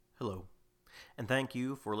Hello, and thank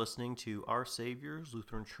you for listening to Our Savior's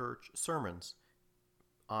Lutheran Church sermons.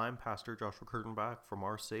 I'm Pastor Joshua Kurtenbach from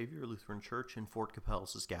Our Savior Lutheran Church in Fort Capel,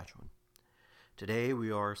 Saskatchewan. Today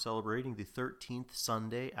we are celebrating the 13th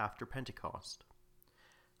Sunday after Pentecost.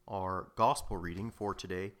 Our gospel reading for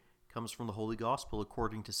today comes from the Holy Gospel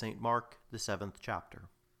according to St. Mark, the 7th chapter.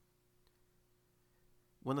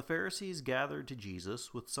 When the Pharisees gathered to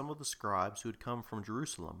Jesus with some of the scribes who had come from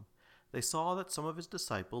Jerusalem, they saw that some of his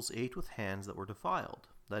disciples ate with hands that were defiled,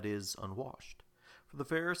 that is, unwashed. For the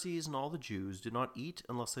Pharisees and all the Jews did not eat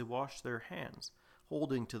unless they washed their hands,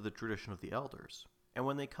 holding to the tradition of the elders. And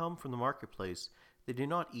when they come from the marketplace, they do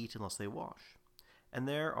not eat unless they wash. And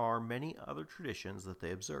there are many other traditions that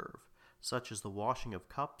they observe, such as the washing of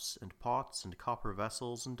cups and pots and copper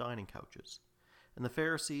vessels and dining couches. And the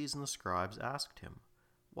Pharisees and the scribes asked him,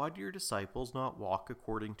 "Why do your disciples not walk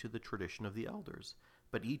according to the tradition of the elders,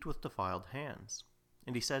 but eat with defiled hands?"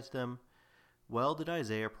 And he said to them, "Well did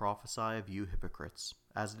Isaiah prophesy of you hypocrites,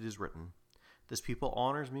 as it is written, 'This people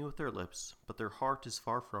honors me with their lips, but their heart is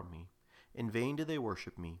far from me. In vain do they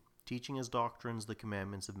worship me, teaching as doctrines the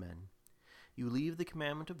commandments of men. You leave the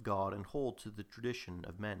commandment of God and hold to the tradition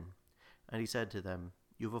of men." And he said to them,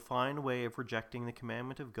 "You have a fine way of rejecting the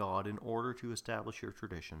commandment of God in order to establish your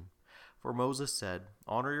tradition. For Moses said,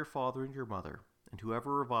 'Honor your father and your mother,' and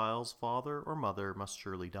whoever reviles father or mother must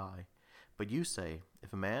surely die. But you say,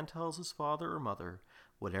 if a man tells his father or mother,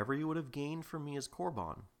 'Whatever you would have gained from me is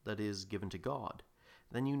korban,' that is, given to God,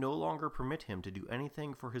 then you no longer permit him to do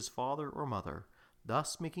anything for his father or mother,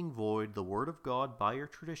 thus making void the word of God by your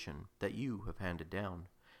tradition that you have handed down,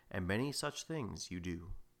 and many such things you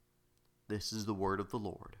do." This is the word of the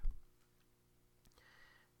Lord.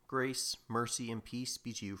 Grace, mercy, and peace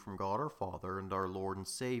be to you from God our Father and our Lord and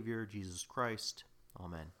Savior, Jesus Christ.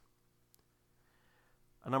 Amen.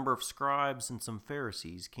 A number of scribes and some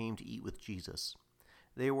Pharisees came to eat with Jesus.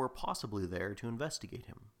 They were possibly there to investigate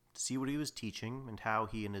him, to see what he was teaching and how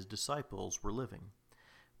he and his disciples were living.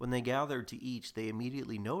 When they gathered to eat, they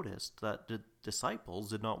immediately noticed that the disciples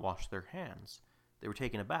did not wash their hands. They were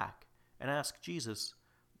taken aback and asked Jesus,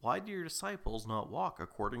 "Why do your disciples not walk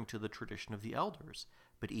according to the tradition of the elders,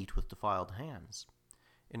 but eat with defiled hands?"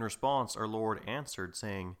 In response, our Lord answered,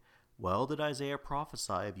 saying, "Well did Isaiah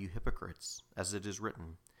prophesy of you hypocrites, as it is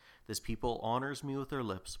written, 'This people honors me with their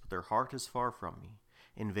lips, but their heart is far from me.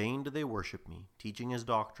 In vain do they worship me, teaching as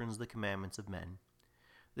doctrines the commandments of men.'"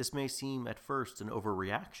 This may seem at first an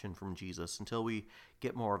overreaction from Jesus until we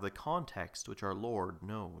get more of the context which our Lord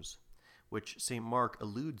knows, which St. Mark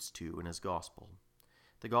alludes to in his Gospel.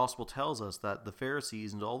 The Gospel tells us that the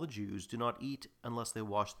Pharisees and all the Jews do not eat unless they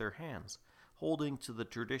wash their hands, holding to the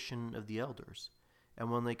tradition of the elders.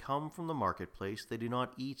 And when they come from the marketplace, they do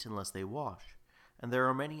not eat unless they wash. And there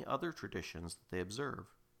are many other traditions that they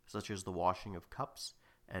observe, such as the washing of cups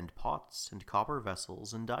and pots and copper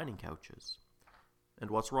vessels and dining couches.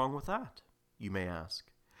 And what's wrong with that, you may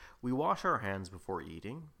ask? We wash our hands before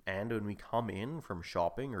eating, and when we come in from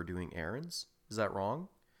shopping or doing errands. Is that wrong?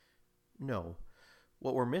 No.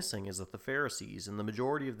 What we're missing is that the Pharisees and the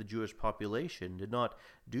majority of the Jewish population did not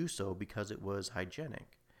do so because it was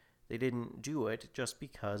hygienic. They didn't do it just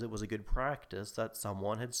because it was a good practice that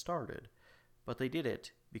someone had started, but they did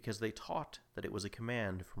it because they taught that it was a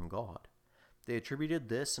command from God. They attributed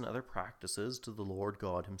this and other practices to the Lord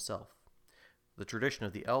God himself. The tradition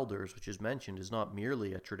of the elders, which is mentioned, is not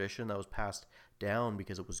merely a tradition that was passed down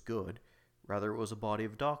because it was good. Rather, it was a body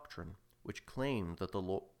of doctrine, which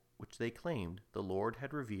they claimed the Lord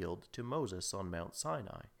had revealed to Moses on Mount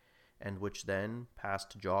Sinai, and which then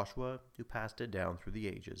passed to Joshua, who passed it down through the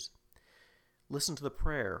ages. Listen to the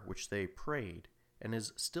prayer which they prayed, and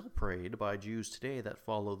is still prayed by Jews today that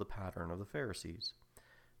follow the pattern of the Pharisees.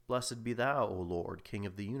 "Blessed be thou, O Lord, King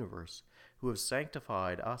of the universe, who have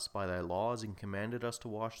sanctified us by thy laws and commanded us to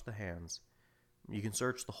wash the hands." You can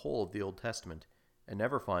search the whole of the Old Testament and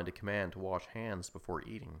never find a command to wash hands before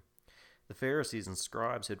eating. The Pharisees and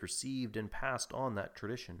scribes had received and passed on that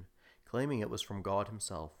tradition, claiming it was from God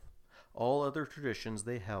himself. All other traditions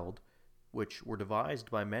they held, which were devised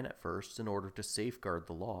by men at first in order to safeguard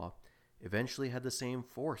the law, eventually had the same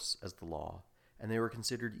force as the law, and they were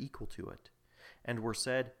considered equal to it, and were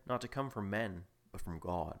said not to come from men, but from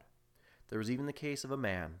God. There was even the case of a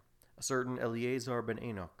man, a certain Eleazar ben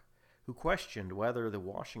Enoch, who questioned whether the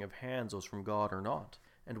washing of hands was from God or not,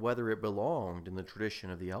 and whether it belonged in the tradition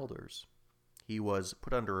of the elders. He was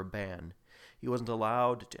put under a ban. He wasn't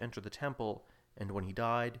allowed to enter the temple, and when he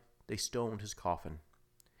died, they stoned his coffin.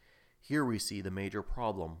 Here we see the major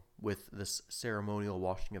problem with this ceremonial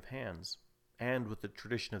washing of hands, and with the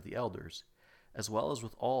tradition of the elders, as well as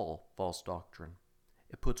with all false doctrine.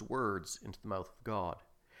 It puts words into the mouth of God.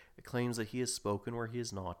 It claims that he has spoken where he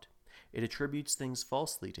has not. It attributes things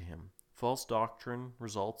falsely to him. False doctrine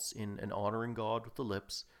results in an honoring God with the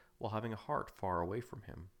lips while having a heart far away from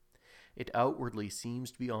him. It outwardly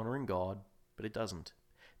seems to be honoring God, but it doesn't,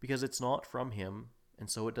 because it's not from him, and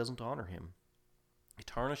so it doesn't honor him. It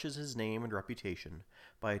tarnishes his name and reputation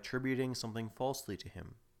by attributing something falsely to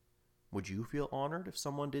him. Would you feel honored if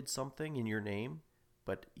someone did something in your name,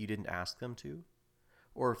 but you didn't ask them to?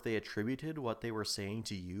 Or if they attributed what they were saying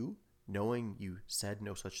to you, knowing you said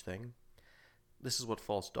no such thing? This is what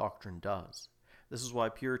false doctrine does. This is why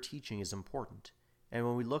pure teaching is important. And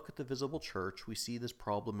when we look at the visible church, we see this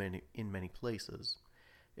problem in many places.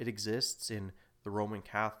 It exists in the Roman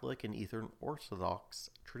Catholic and Eastern Orthodox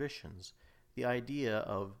traditions, the idea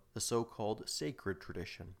of the so-called sacred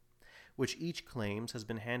tradition, which each claims has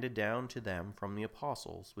been handed down to them from the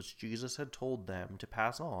apostles, which Jesus had told them to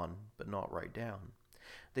pass on but not write down.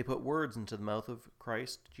 They put words into the mouth of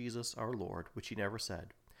Christ Jesus our Lord, which he never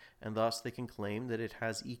said, and thus they can claim that it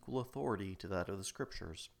has equal authority to that of the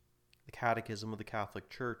Scriptures. The Catechism of the Catholic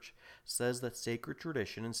Church says that sacred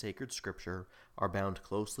tradition and sacred Scripture are bound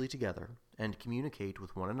closely together and communicate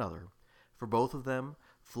with one another, for both of them,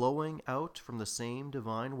 flowing out from the same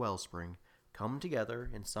divine wellspring, come together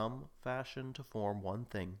in some fashion to form one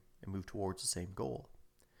thing and move towards the same goal.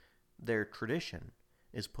 Their tradition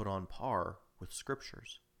is put on par with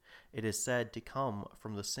Scriptures. It is said to come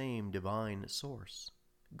from the same divine source,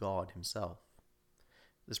 God himself.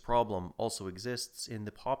 This problem also exists in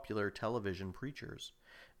the popular television preachers,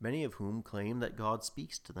 many of whom claim that God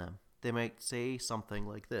speaks to them. They might say something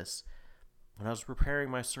like this: "When I was preparing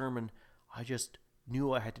my sermon, I just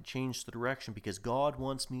knew I had to change the direction because God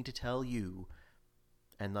wants me to tell you,"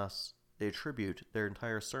 and thus they attribute their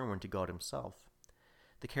entire sermon to God himself.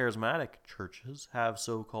 The charismatic churches have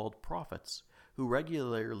so-called prophets who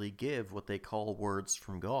regularly give what they call words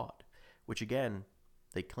from God, which again,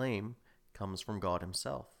 they claim, comes from God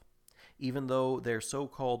himself, even though their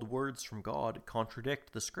so-called words from God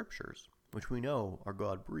contradict the Scriptures, which we know are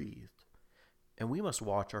God-breathed. And we must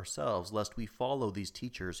watch ourselves lest we follow these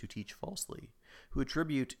teachers who teach falsely, who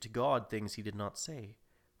attribute to God things he did not say.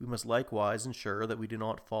 We must likewise ensure that we do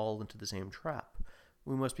not fall into the same trap.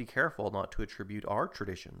 We must be careful not to attribute our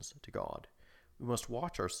traditions to God. We must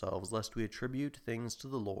watch ourselves lest we attribute things to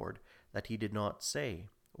the Lord that he did not say,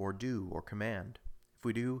 or do, or command. If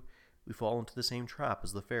we do, we fall into the same trap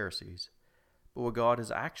as the Pharisees. But what God has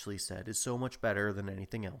actually said is so much better than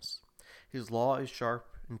anything else. His law is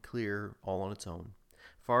sharp and clear all on its own,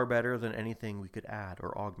 far better than anything we could add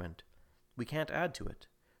or augment. We can't add to it,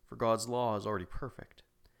 for God's law is already perfect.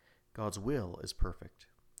 God's will is perfect.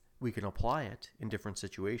 We can apply it in different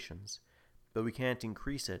situations, but we can't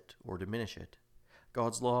increase it or diminish it.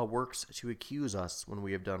 God's law works to accuse us when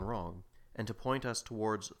we have done wrong, and to point us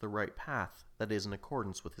towards the right path that is in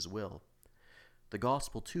accordance with his will. The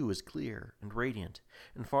gospel, too, is clear and radiant,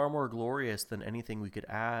 and far more glorious than anything we could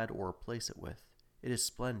add or replace it with. It is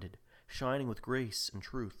splendid, shining with grace and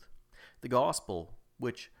truth. The gospel,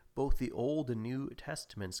 which both the Old and New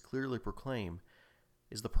Testaments clearly proclaim,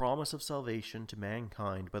 is the promise of salvation to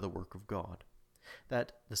mankind by the work of God,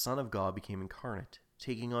 that the Son of God became incarnate,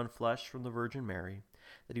 taking on flesh from the Virgin Mary,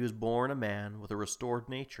 that he was born a man with a restored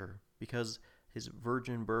nature, because his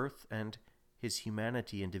virgin birth and his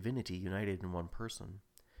humanity and divinity united in one person.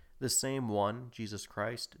 This same one, Jesus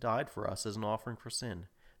Christ, died for us as an offering for sin,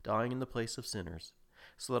 dying in the place of sinners,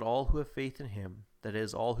 so that all who have faith in him, that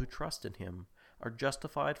is, all who trust in him, are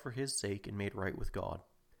justified for his sake and made right with God.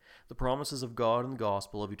 The promises of God in the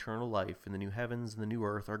gospel of eternal life in the new heavens and the new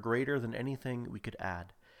earth are greater than anything we could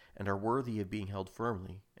add, and are worthy of being held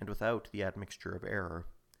firmly, and without the admixture of error.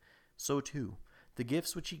 So too, the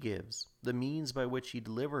gifts which he gives, the means by which he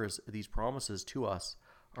delivers these promises to us,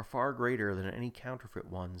 are far greater than any counterfeit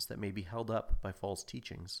ones that may be held up by false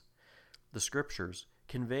teachings. The Scriptures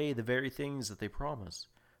convey the very things that they promise,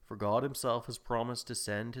 for God himself has promised to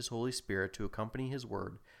send his Holy Spirit to accompany his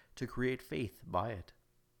word, to create faith by it.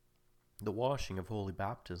 The washing of holy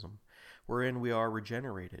baptism, wherein we are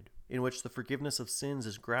regenerated, in which the forgiveness of sins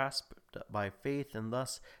is grasped by faith, and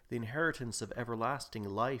thus the inheritance of everlasting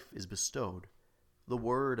life is bestowed. The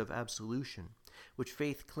word of absolution, which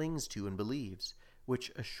faith clings to and believes,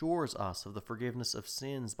 which assures us of the forgiveness of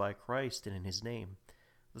sins by Christ and in his name.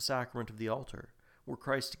 The sacrament of the altar, where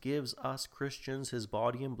Christ gives us Christians his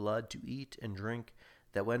body and blood to eat and drink,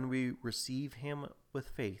 that when we receive him with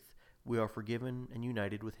faith, we are forgiven and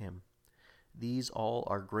united with him. These all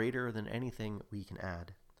are greater than anything we can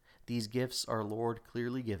add. These gifts our Lord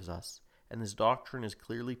clearly gives us, and this doctrine is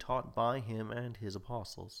clearly taught by him and his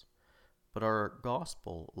apostles. But our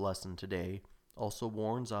gospel lesson today also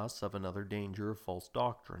warns us of another danger of false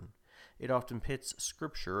doctrine. It often pits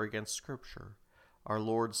Scripture against Scripture. Our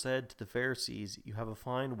Lord said to the Pharisees, "You have a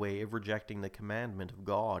fine way of rejecting the commandment of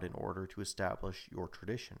God in order to establish your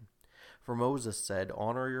tradition. For Moses said,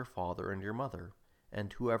 'Honor your father and your mother,'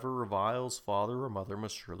 and whoever reviles father or mother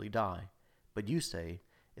must surely die. But you say,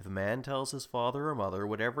 'If a man tells his father or mother,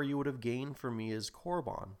 whatever you would have gained from me is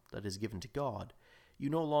korban, that is given to God,' you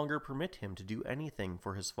no longer permit him to do anything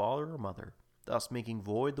for his father or mother, thus making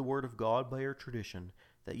void the word of God by your tradition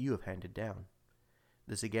that you have handed down."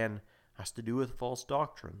 This again has to do with false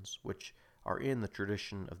doctrines, which are in the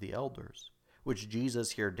tradition of the elders, which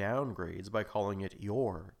Jesus here downgrades by calling it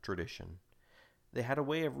your tradition. They had a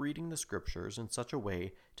way of reading the Scriptures in such a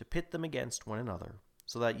way to pit them against one another,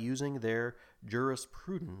 so that using their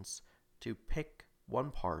jurisprudence to pick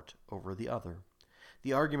one part over the other.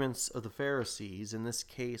 The arguments of the Pharisees, in this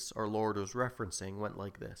case our Lord was referencing, went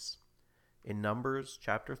like this. In Numbers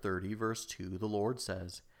chapter 30, verse 2, the Lord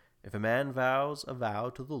says, "If a man vows a vow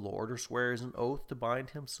to the Lord or swears an oath to bind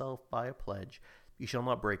himself by a pledge, he shall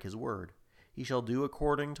not break his word. He shall do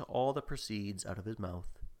according to all that proceeds out of his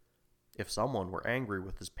mouth." If someone were angry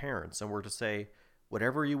with his parents and were to say,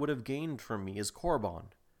 "Whatever you would have gained from me is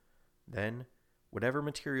korban," then whatever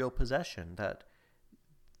material possession that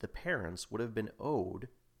the parents would have been owed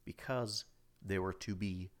because they were to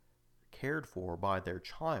be cared for by their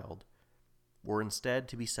child were instead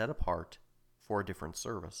to be set apart for a different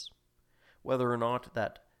service. Whether or not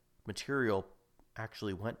that material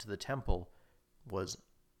actually went to the temple was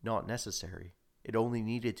not necessary. It only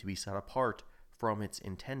needed to be set apart from its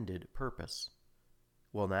intended purpose.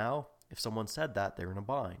 Well, now, if someone said that, they're in a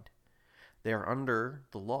bind. They are under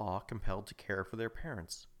the law compelled to care for their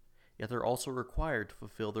parents, yet they're also required to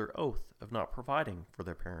fulfill their oath of not providing for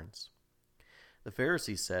their parents. The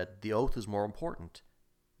Pharisees said the oath is more important.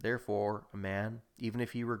 Therefore, a man, even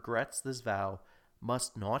if he regrets this vow,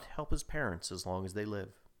 must not help his parents as long as they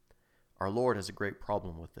live. Our Lord has a great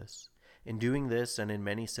problem with this. In doing this, and in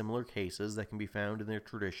many similar cases that can be found in their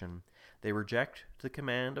tradition, they reject the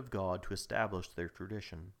command of God to establish their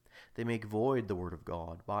tradition. They make void the word of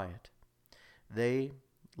God by it. They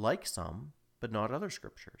like some, but not other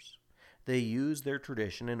scriptures. They use their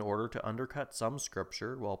tradition in order to undercut some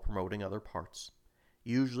scripture while promoting other parts.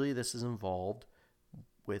 Usually this is involved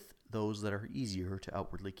with those that are easier to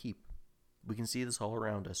outwardly keep. We can see this all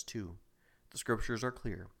around us too. The scriptures are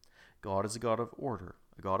clear. God is a God of order,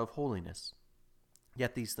 a God of holiness.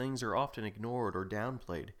 Yet these things are often ignored or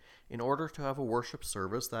downplayed in order to have a worship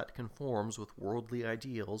service that conforms with worldly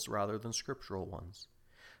ideals rather than scriptural ones.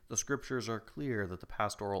 The scriptures are clear that the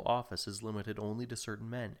pastoral office is limited only to certain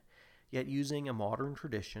men, yet using a modern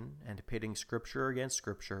tradition and pitting scripture against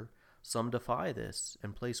scripture, some defy this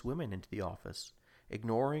and place women into the office,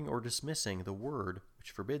 ignoring or dismissing the word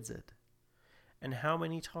which forbids it. And how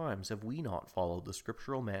many times have we not followed the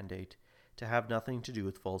scriptural mandate to have nothing to do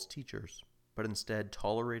with false teachers, but instead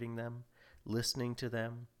tolerating them, listening to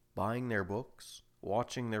them, buying their books,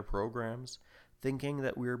 watching their programs, thinking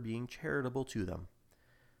that we are being charitable to them,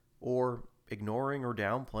 or ignoring or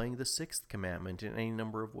downplaying the sixth commandment in any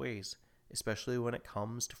number of ways, especially when it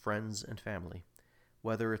comes to friends and family,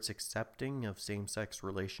 whether it's accepting of same-sex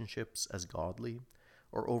relationships as godly,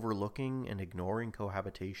 or overlooking and ignoring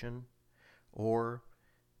cohabitation, or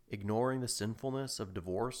ignoring the sinfulness of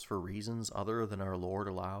divorce for reasons other than our Lord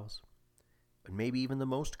allows. And maybe even the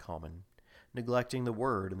most common, neglecting the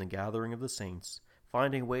word and the gathering of the saints,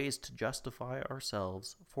 finding ways to justify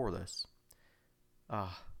ourselves for this.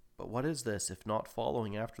 But what is this if not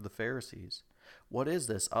following after the Pharisees? What is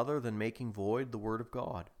this other than making void the word of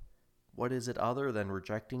God? What is it other than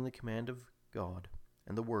rejecting the command of God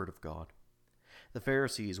and the word of God? The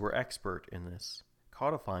Pharisees were expert in this,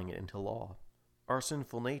 codifying it into law. Our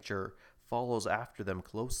sinful nature follows after them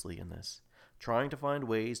closely in this, trying to find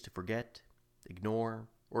ways to forget, ignore,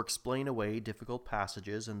 or explain away difficult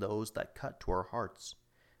passages and those that cut to our hearts.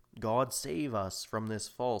 God save us from this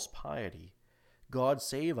false piety. God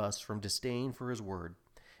save us from disdain for his word.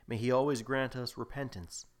 May he always grant us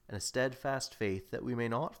repentance and a steadfast faith, that we may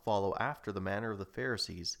not follow after the manner of the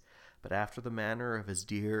Pharisees, but after the manner of his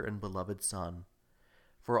dear and beloved Son.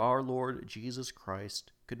 For our Lord Jesus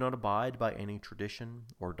Christ could not abide by any tradition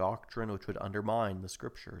or doctrine which would undermine the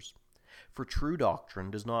Scriptures. For true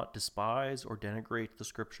doctrine does not despise or denigrate the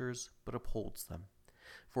Scriptures, but upholds them.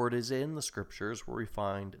 For it is in the Scriptures where we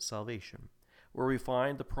find salvation, where we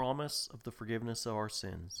find the promise of the forgiveness of our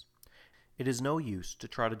sins. It is no use to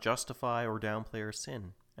try to justify or downplay our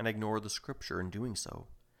sin and ignore the Scripture in doing so,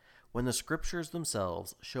 when the Scriptures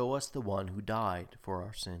themselves show us the one who died for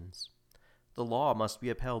our sins. The law must be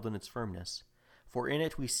upheld in its firmness, for in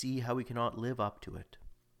it we see how we cannot live up to it.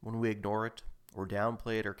 When we ignore it, or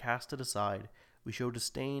downplay it, or cast it aside, we show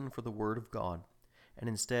disdain for the Word of God, and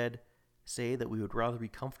instead say that we would rather be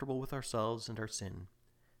comfortable with ourselves and our sin.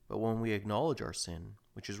 But when we acknowledge our sin,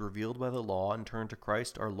 which is revealed by the law, and turn to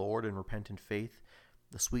Christ our Lord in repentant faith,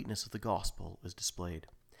 the sweetness of the gospel is displayed.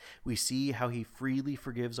 We see how He freely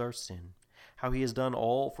forgives our sin, how He has done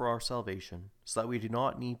all for our salvation, so that we do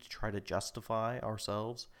not need to try to justify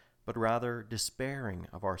ourselves, but rather, despairing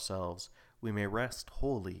of ourselves, we may rest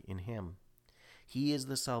wholly in Him. He is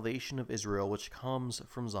the salvation of Israel which comes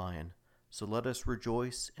from Zion, so let us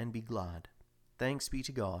rejoice and be glad. Thanks be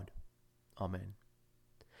to God. Amen.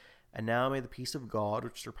 And now may the peace of God,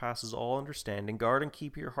 which surpasses all understanding, guard and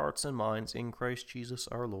keep your hearts and minds in Christ Jesus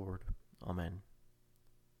our Lord. Amen.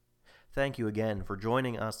 Thank you again for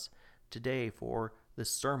joining us today for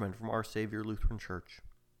this sermon from Our Savior Lutheran Church.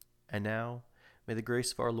 And now, may the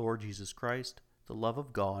grace of our Lord Jesus Christ, the love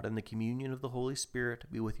of God, and the communion of the Holy Spirit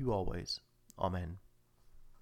be with you always. Amen.